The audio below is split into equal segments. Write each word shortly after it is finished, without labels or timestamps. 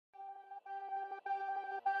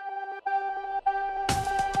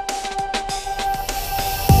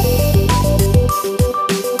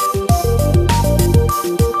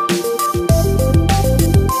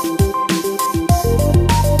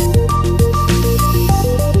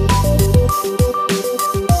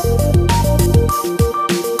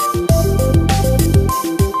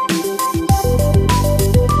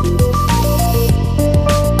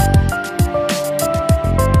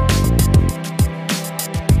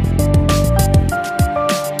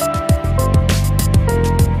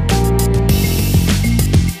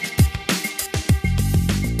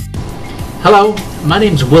Hello, my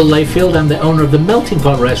name's Will Layfield. I'm the owner of the Melting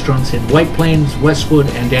Pot restaurants in White Plains, Westwood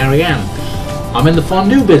and Darien. I'm in the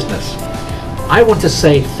fondue business. I want to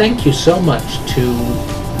say thank you so much to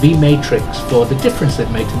Vmatrix for the difference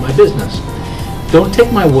they've made to my business. Don't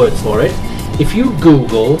take my word for it. If you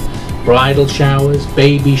Google bridal showers,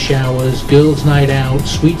 baby showers, girls' night out,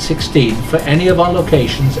 Sweet 16 for any of our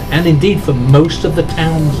locations, and indeed for most of the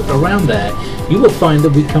towns around there, you will find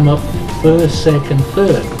that we come up first, second,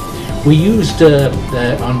 third. We used,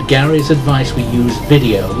 on Gary's advice, we used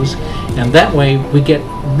videos, and that way we get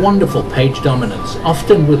wonderful page dominance.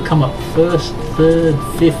 Often we'll come up first, third,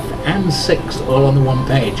 fifth and sixth all on the one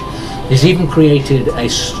page. He's even created a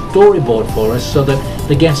storyboard for us so that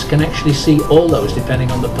the guests can actually see all those depending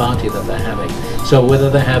on the party that they're having. So whether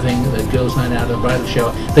they're having a girls' night out or a bridal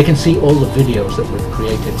shower, they can see all the videos that we've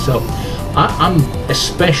created. So I'm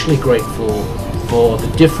especially grateful for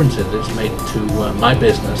the differences it's made to my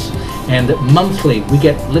business. And monthly we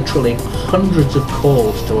get literally hundreds of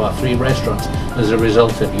calls to our 3 restaurants as a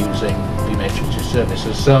result of using Vmatrix's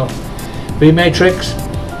services. So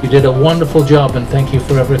Vmatrix, you did a wonderful job, and thank you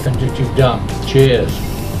for everything that you've done. Cheers.